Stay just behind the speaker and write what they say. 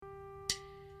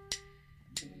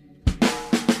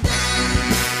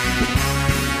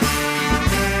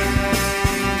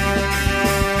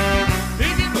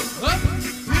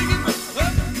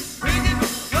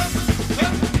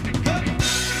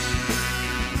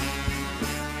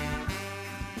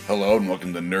Hello and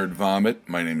welcome to Nerd Vomit.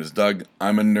 My name is Doug.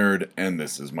 I'm a nerd and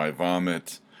this is my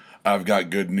vomit. I've got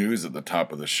good news at the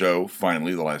top of the show.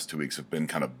 Finally, the last 2 weeks have been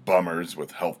kind of bummers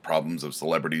with health problems of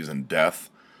celebrities and death.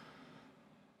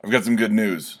 I've got some good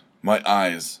news. My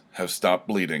eyes have stopped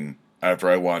bleeding after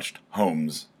I watched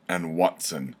Holmes and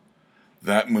Watson.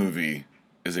 That movie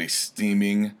is a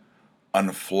steaming,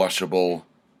 unflushable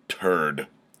turd.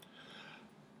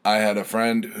 I had a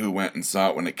friend who went and saw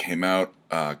it when it came out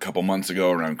a couple months ago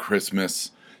around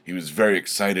Christmas. He was very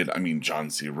excited. I mean,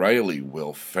 John C. Reilly,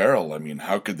 Will Ferrell. I mean,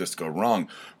 how could this go wrong?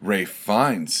 Ray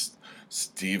Fiennes,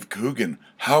 Steve Coogan.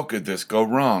 How could this go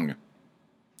wrong?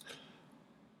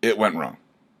 It went wrong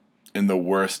in the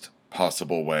worst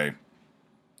possible way.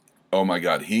 Oh my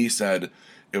God. He said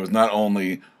it was not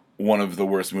only one of the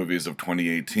worst movies of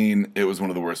 2018, it was one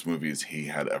of the worst movies he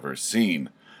had ever seen.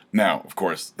 Now, of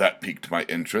course, that piqued my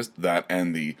interest. That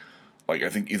and the, I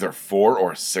think either 4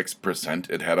 or 6%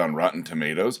 it had on Rotten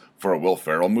Tomatoes for a Will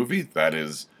Ferrell movie. That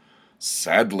is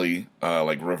sadly,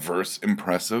 reverse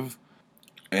impressive.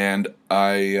 And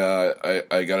I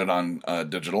got it on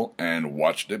digital and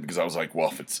watched it because I was like,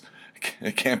 well, if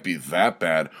it can't be that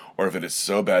bad, or if it is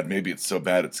so bad, maybe it's so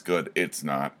bad it's good. It's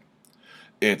not.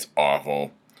 It's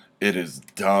awful. It is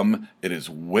dumb. It is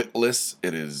witless.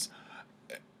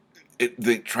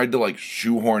 They tried to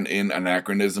shoehorn in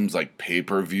anachronisms like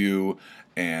pay-per-view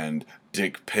and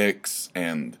dick pics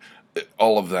and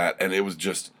all of that, and it was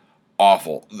just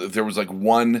awful. There was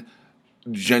one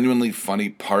genuinely funny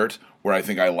part where I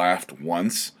think I laughed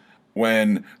once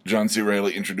when John C.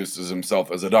 Reilly introduces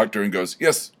himself as a doctor and goes,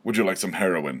 "Yes, would you like some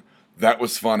heroin?" That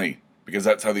was funny because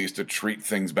that's how they used to treat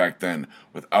things back then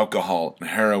with alcohol and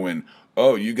heroin.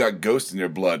 Oh, you got ghosts in your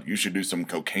blood. You should do some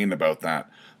cocaine about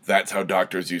that. That's how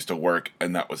doctors used to work,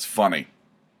 and that was funny.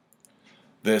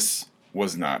 This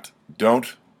was not.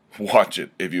 Don't watch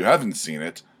it. If you haven't seen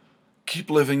it,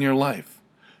 keep living your life.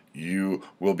 You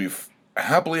will be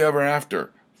happily ever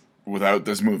after without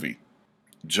this movie.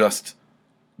 Just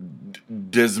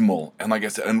dismal. And like I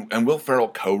said, and Will Ferrell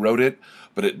co-wrote it,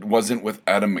 but it wasn't with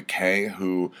Adam McKay,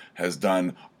 who has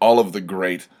done all of the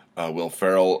great Will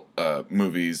Ferrell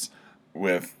movies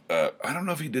with, I don't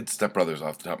know if he did Step Brothers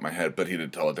off the top of my head, but he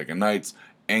did Talladega Nights,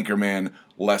 Anchorman.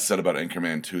 Less said about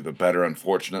Anchorman 2, the better,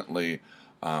 unfortunately.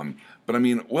 But I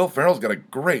mean, Will Ferrell's got a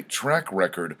great track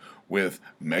record with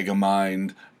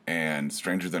Megamind and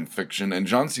Stranger Than Fiction, and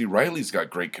John C. Reilly's got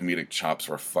great comedic chops,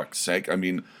 for fuck's sake. I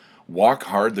mean, Walk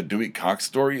Hard, the Dewey Cox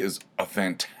story, is a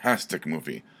fantastic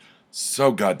movie.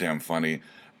 So goddamn funny.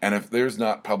 And if there's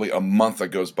not probably a month that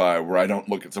goes by where I don't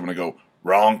look at someone and go,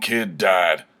 "Wrong kid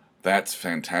died," that's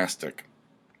fantastic.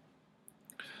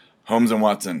 Holmes and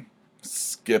Watson,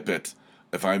 skip it.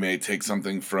 If I may take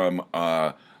something from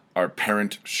our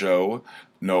parent show,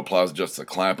 No Applause, Just a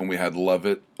Clap, and we had Love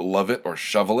It, or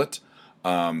Shovel It.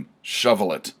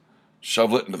 Shovel it.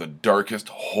 Shovel it into the darkest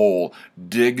hole.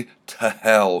 Dig to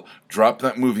hell. Drop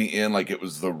that movie in like it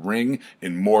was The Ring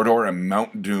in Mordor and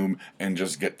Mount Doom and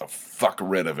just get the fuck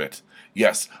rid of it.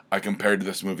 Yes, I compared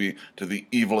this movie to the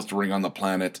evilest ring on the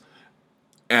planet,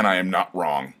 and I am not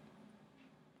wrong.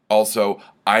 Also,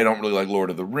 I don't really like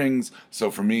Lord of the Rings, so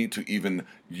for me to even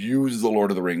use the Lord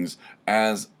of the Rings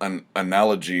as an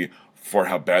analogy for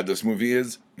how bad this movie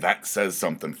is, that says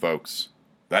something, folks.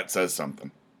 That says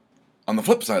something. On the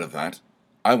flip side of that,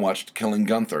 I watched Killing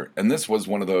Gunther, and this was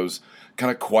one of those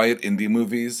kind of quiet indie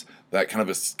movies that kind of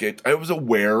escaped. I was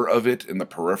aware of it in the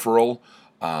peripheral,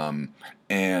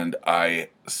 and I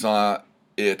saw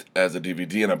it as a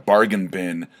DVD in a bargain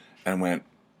bin and went,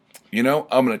 I'm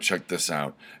going to check this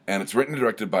out. And it's written and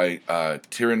directed by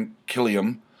Kieran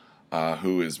Killiam,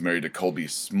 who is married to Colby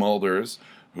Smulders,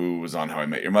 who was on How I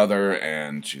Met Your Mother,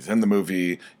 and she's in the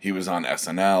movie. He was on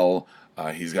SNL.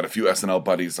 He's got a few SNL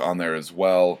buddies on there as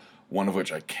well, one of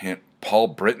which I can't... Paul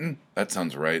Britton? That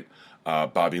sounds right.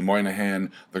 Bobby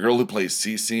Moynihan, the girl who plays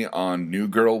Cece on New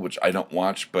Girl, which I don't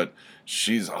watch, but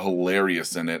she's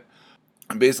hilarious in it.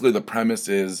 And basically the premise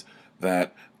is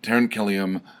that Taron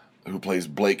Killiam, who plays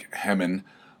Blake Hemmen,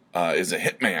 is a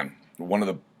hitman, one of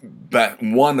the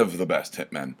best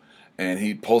hitmen, and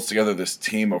he pulls together this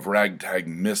team of ragtag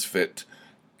misfit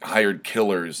hired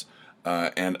killers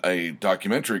and a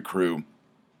documentary crew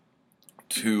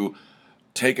to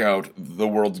take out the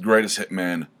world's greatest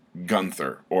hitman,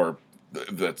 Gunther, or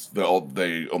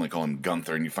they only call him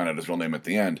Gunther, and you find out his real name at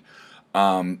the end.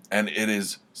 And it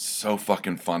is so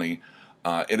fucking funny.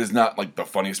 It is not the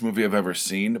funniest movie I've ever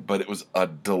seen, but it was a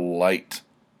delight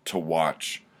to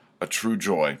watch, a true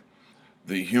joy.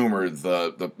 The humor,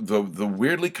 the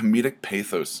weirdly comedic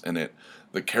pathos in it,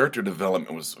 the character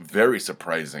development was very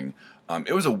surprising.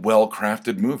 It was a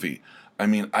well-crafted movie. I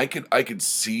mean, I could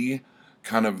see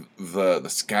kind of the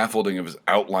scaffolding of his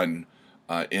outline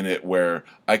in it, where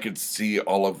I could see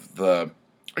all of the.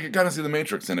 I could kind of see the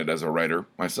Matrix in it as a writer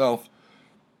myself.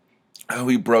 How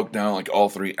he broke down like all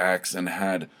three acts and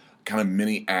had kind of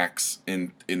mini acts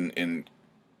in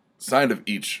inside of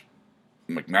each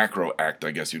like macro act,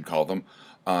 I guess you'd call them.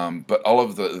 But all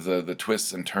of the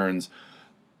twists and turns.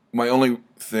 My only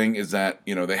thing is that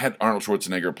they had Arnold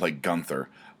Schwarzenegger play Gunther.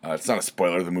 It's not a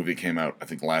spoiler. The movie came out I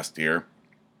think last year,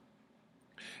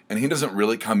 and he doesn't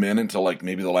really come in until like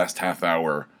maybe the last half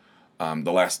hour,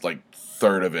 the last like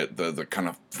third of it, the kind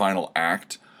of final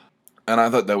act. And I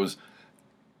thought that was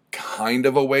kind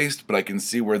of a waste, but I can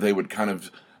see where they would kind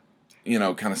of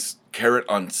carrot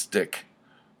on stick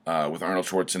with Arnold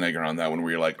Schwarzenegger on that one,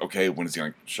 where you're like, okay, when is he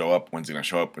going to show up? When's he going to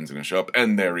show up? When's he going to show up?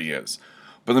 And there he is.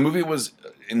 But the movie was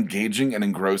engaging and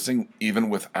engrossing, even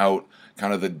without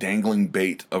kind of the dangling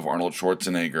bait of Arnold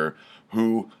Schwarzenegger,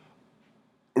 who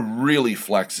really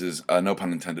flexes, no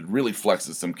pun intended, really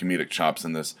flexes some comedic chops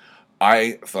in this.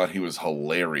 I thought he was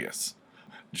hilarious.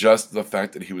 Just the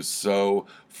fact that he was so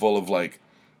full of like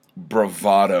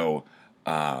bravado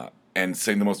and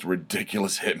saying the most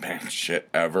ridiculous hitman shit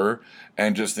ever,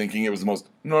 and just thinking it was the most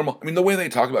normal. I mean, the way they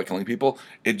talk about killing people,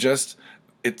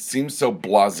 it seems so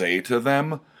blasé to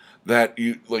them that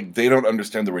they don't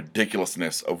understand the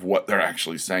ridiculousness of what they're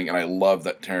actually saying. And I love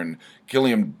that Taron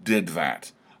Killam did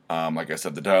that. Like I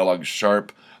said, the dialogue is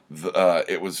sharp.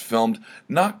 It was filmed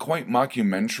not quite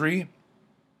mockumentary.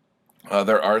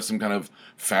 There are some kind of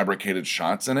fabricated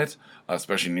shots in it,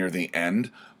 especially near the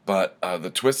end. But the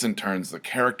twists and turns, the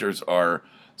characters are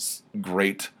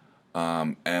great.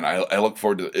 And I look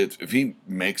forward to it. If he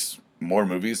makes more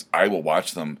movies, I will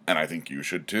watch them, and I think you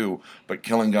should too. But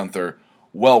Killing Gunther,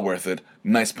 well worth it.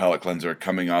 Nice palate cleanser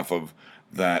coming off of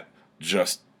that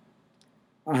just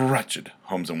wretched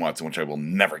Holmes and Watson, which I will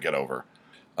never get over.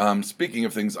 Speaking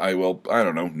of things I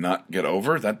don't know, not get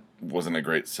over, that wasn't a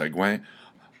great segue.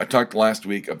 I talked last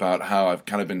week about how I've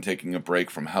kind of been taking a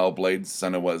break from Hellblade,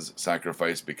 Senua's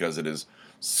Sacrifice, because it is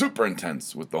super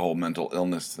intense with the whole mental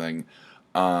illness thing.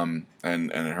 And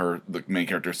the main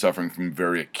character, suffering from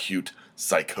very acute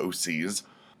psychoses.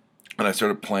 And I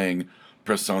started playing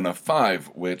Persona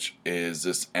 5, which is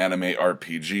this anime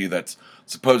RPG that's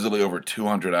supposedly over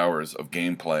 200 hours of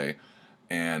gameplay.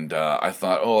 And I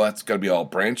thought, oh, that's got to be all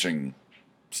branching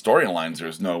storylines.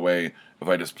 There's no way if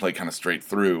I just play kind of straight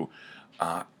through.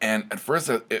 And at first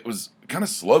it was kind of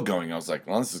slow going. I was like,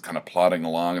 well, this is kind of plodding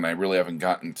along, and I really haven't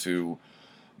gotten to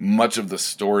much of the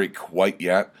story quite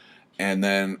yet. And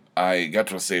then I got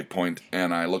to a save point,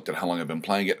 and I looked at how long I've been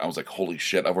playing it. I was like, holy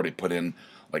shit, I've already put in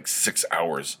like 6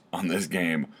 hours on this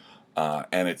game.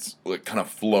 And it's like kind of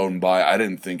flown by. I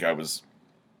didn't think I was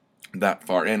that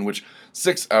far in, which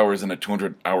 6 hours in a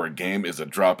 200-hour game is a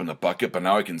drop in the bucket. But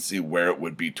now I can see where it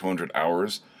would be 200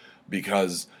 hours,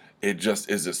 because it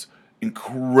just is this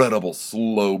incredible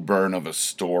slow burn of a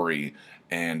story,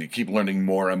 and you keep learning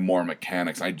more and more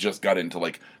mechanics. I just got into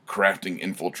like crafting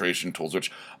infiltration tools,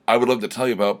 which I would love to tell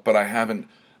you about, but I haven't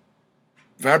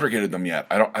fabricated them yet.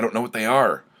 I don't know what they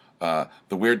are.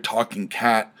 The weird talking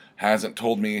cat hasn't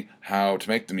told me how to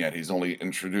make them yet. He's only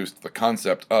introduced the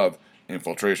concept of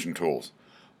infiltration tools.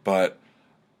 But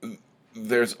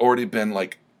there's already been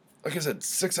like I said,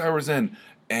 6 hours in,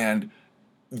 and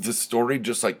the story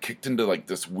just like kicked into like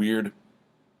this weird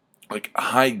like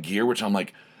high gear, which I'm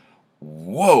like,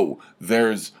 whoa,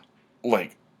 there's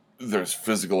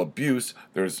physical abuse,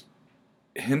 there's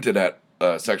hinted at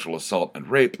sexual assault and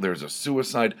rape, there's a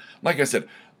suicide. Like I said,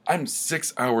 I'm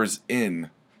 6 hours in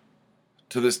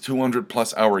to this 200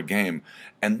 plus hour game,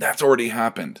 and that's already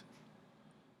happened.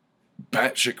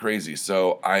 Batshit crazy.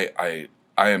 So I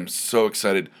am so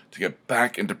excited to get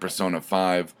back into Persona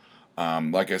 5.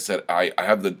 Like I said, I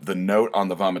have the note on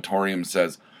the vomitorium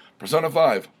says, Persona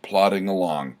 5, plodding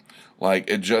along. Like,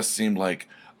 it just seemed like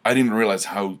I didn't even realize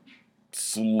how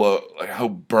slow, like how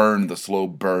burned the slow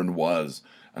burn was.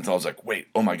 Until I was like, wait,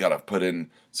 oh my god, I've put in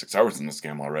 6 hours in this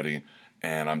game already,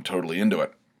 and I'm totally into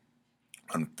it.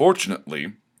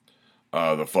 Unfortunately,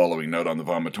 the following note on the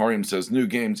vomitorium says, new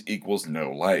games equals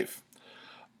no life.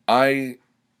 I've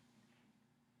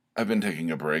been taking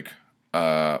a break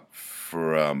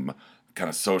from kind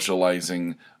of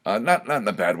socializing, not in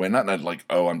a bad way, not in a like,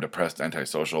 oh, I'm depressed,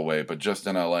 antisocial way, but just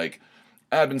in a like,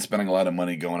 I've been spending a lot of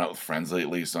money going out with friends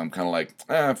lately, so I'm kind of like,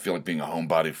 I feel like being a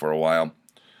homebody for a while.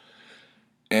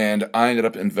 And I ended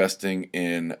up investing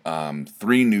in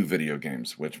 3 new video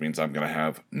games, which means I'm going to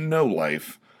have no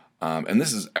life. And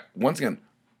this is, once again,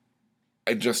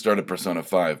 I just started Persona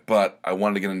 5, but I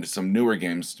wanted to get into some newer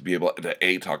games to be able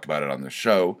to talk about it on the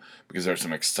show because there's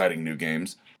some exciting new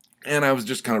games. And I was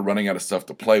just kind of running out of stuff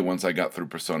to play once I got through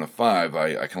Persona 5.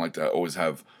 I kind of like to always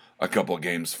have a couple of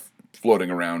games floating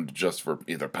around just for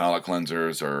either palate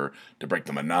cleansers or to break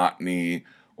the monotony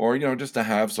or, just to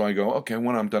have. So I go, okay,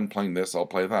 when I'm done playing this, I'll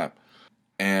play that.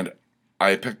 And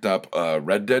I picked up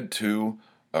Red Dead 2,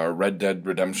 Red Dead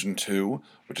Redemption 2,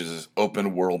 which is this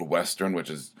open world western,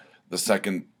 which is the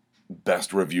second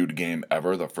best reviewed game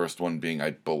ever. The first one being,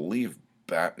 I believe,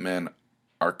 Batman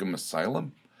Arkham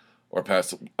Asylum, or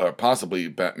possibly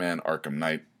Batman Arkham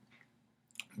Knight,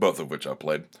 both of which I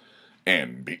played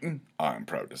and beaten, I'm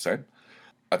proud to say.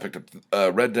 I picked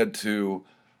up Red Dead 2,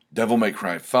 Devil May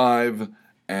Cry 5,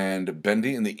 and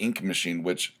Bendy and the Ink Machine,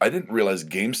 which I didn't realize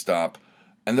GameStop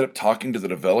ended up talking to the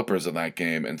developers of that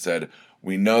game and said,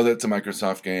 we know that it's a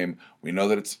Microsoft game, we know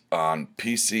that it's on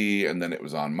PC, and then it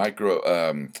was on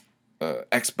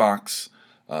Xbox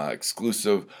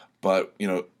exclusive, but,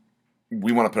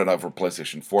 we want to put it out for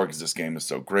PlayStation 4 because this game is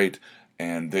so great.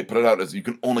 And they put it out as you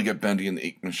can only get Bendy and the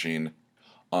Ink Machine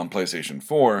on PlayStation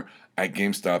 4 at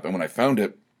GameStop. And when I found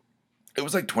it, it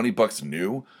was like $20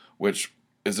 new, which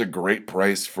is a great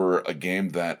price for a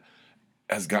game that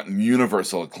has gotten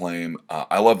universal acclaim.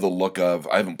 I love the look of.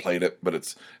 I haven't played it, but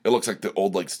it looks like the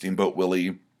old like Steamboat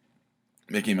Willie,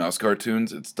 Mickey Mouse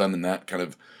cartoons. It's done in that kind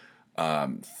of I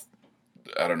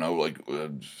don't know, like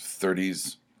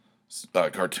 30s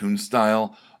cartoon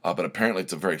style. But apparently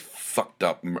it's a very fucked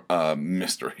up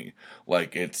mystery.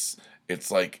 Like it's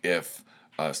like if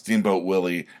Steamboat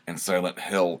Willie and Silent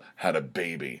Hill had a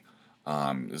baby,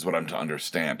 is what I'm to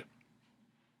understand.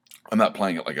 I'm not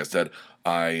playing it, like I said.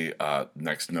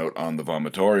 Next note on the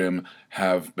Vomitorium,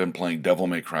 have been playing Devil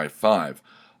May Cry 5.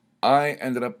 I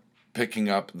ended up picking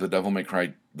up the Devil May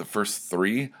Cry, the first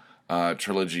three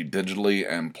trilogy digitally,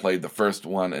 and played the first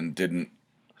one and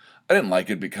I didn't like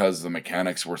it because the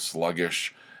mechanics were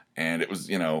sluggish and it was,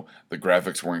 the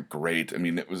graphics weren't great. I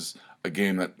mean, it was a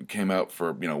game that came out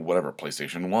for, whatever,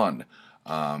 PlayStation 1,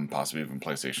 possibly even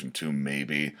PlayStation 2,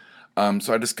 maybe.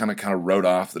 So I just kind of wrote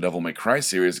off the Devil May Cry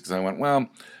series because I went, well,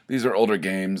 these are older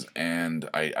games and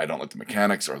I don't like the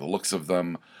mechanics or the looks of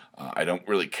them. I don't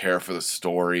really care for the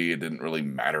story. It didn't really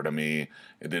matter to me.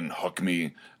 It didn't hook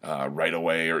me right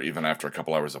away or even after a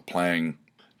couple hours of playing.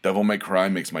 Devil May Cry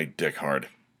makes my dick hard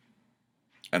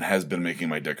and has been making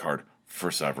my dick hard for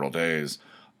several days.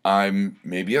 I'm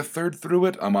maybe a third through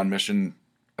it. I'm on mission,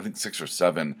 I think 6 or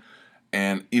 7.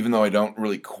 And even though I don't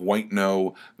really quite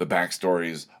know the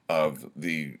backstories of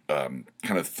the kind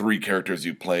of three characters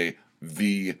you play,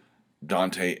 V,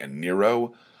 Dante, and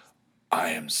Nero,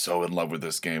 I am so in love with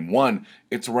this game. One,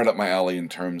 it's right up my alley in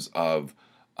terms of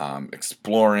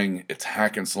exploring. It's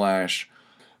hack and slash.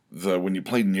 When you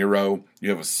play Nero, you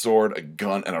have a sword, a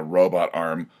gun, and a robot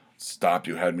arm. Stop,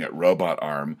 you had me at robot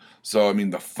arm. So, I mean,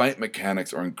 the fight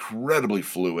mechanics are incredibly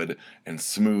fluid and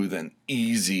smooth and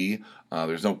easy.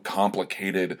 There's no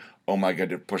complicated, oh my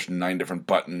god, to push 9 different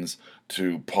buttons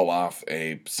to pull off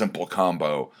a simple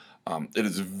combo. It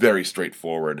is very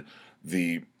straightforward.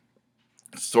 The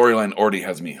storyline already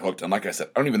has me hooked. And like I said,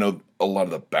 I don't even know a lot of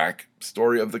the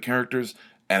backstory of the characters,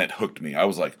 and it hooked me. I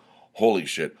was like, holy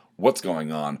shit, what's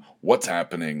going on? What's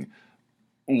happening?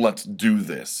 Let's do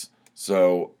this.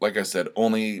 So, like I said,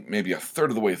 only maybe a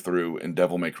third of the way through in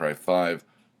Devil May Cry 5,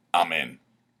 I'm in.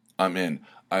 I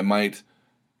might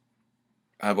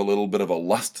have a little bit of a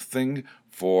lust thing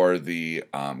for the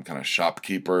kind of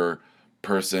shopkeeper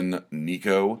person,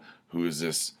 Nico, who is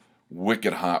this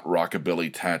wicked hot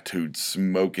rockabilly tattooed,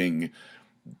 smoking,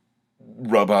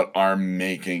 robot arm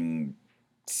making,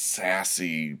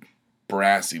 sassy,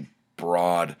 brassy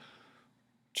broad.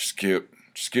 Just cute,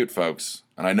 folks.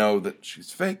 And I know that she's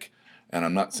fake. And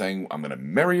I'm not saying I'm going to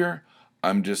marry her.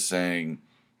 I'm just saying,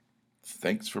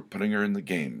 thanks for putting her in the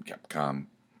game, Capcom.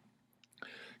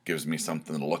 Gives me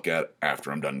something to look at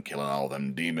after I'm done killing all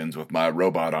them demons with my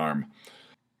robot arm.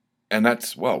 And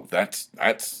that's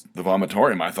the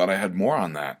Vomitorium. I thought I had more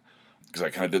on that. Because I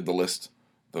kind of did the list,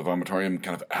 the Vomitorium,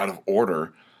 kind of out of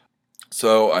order.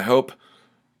 So I hope,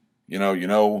 you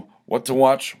know what to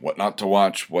watch, what not to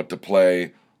watch, what to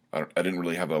play. I didn't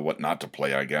really have a what not to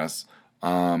play, I guess.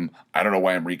 I don't know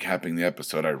why I'm recapping the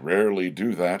episode. I rarely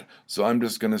do that. So I'm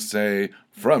just going to say,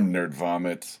 from Nerd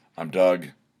Vomit, I'm Doug,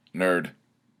 Nerd,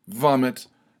 Vomit,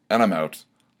 and I'm out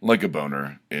like a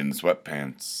boner in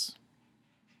sweatpants.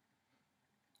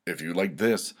 If you like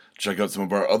this, check out some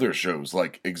of our other shows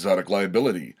like Exotic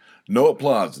Liability, No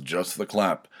Applause, Just the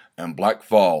Clap, and Black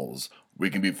Falls. We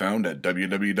can be found at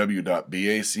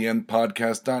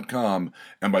www.bacnpodcast.com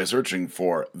and by searching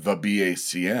for The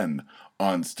BACN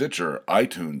on Stitcher,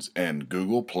 iTunes, and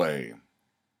Google Play.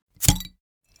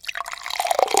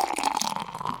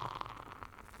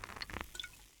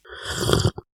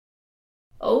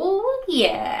 Oh,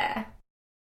 yeah.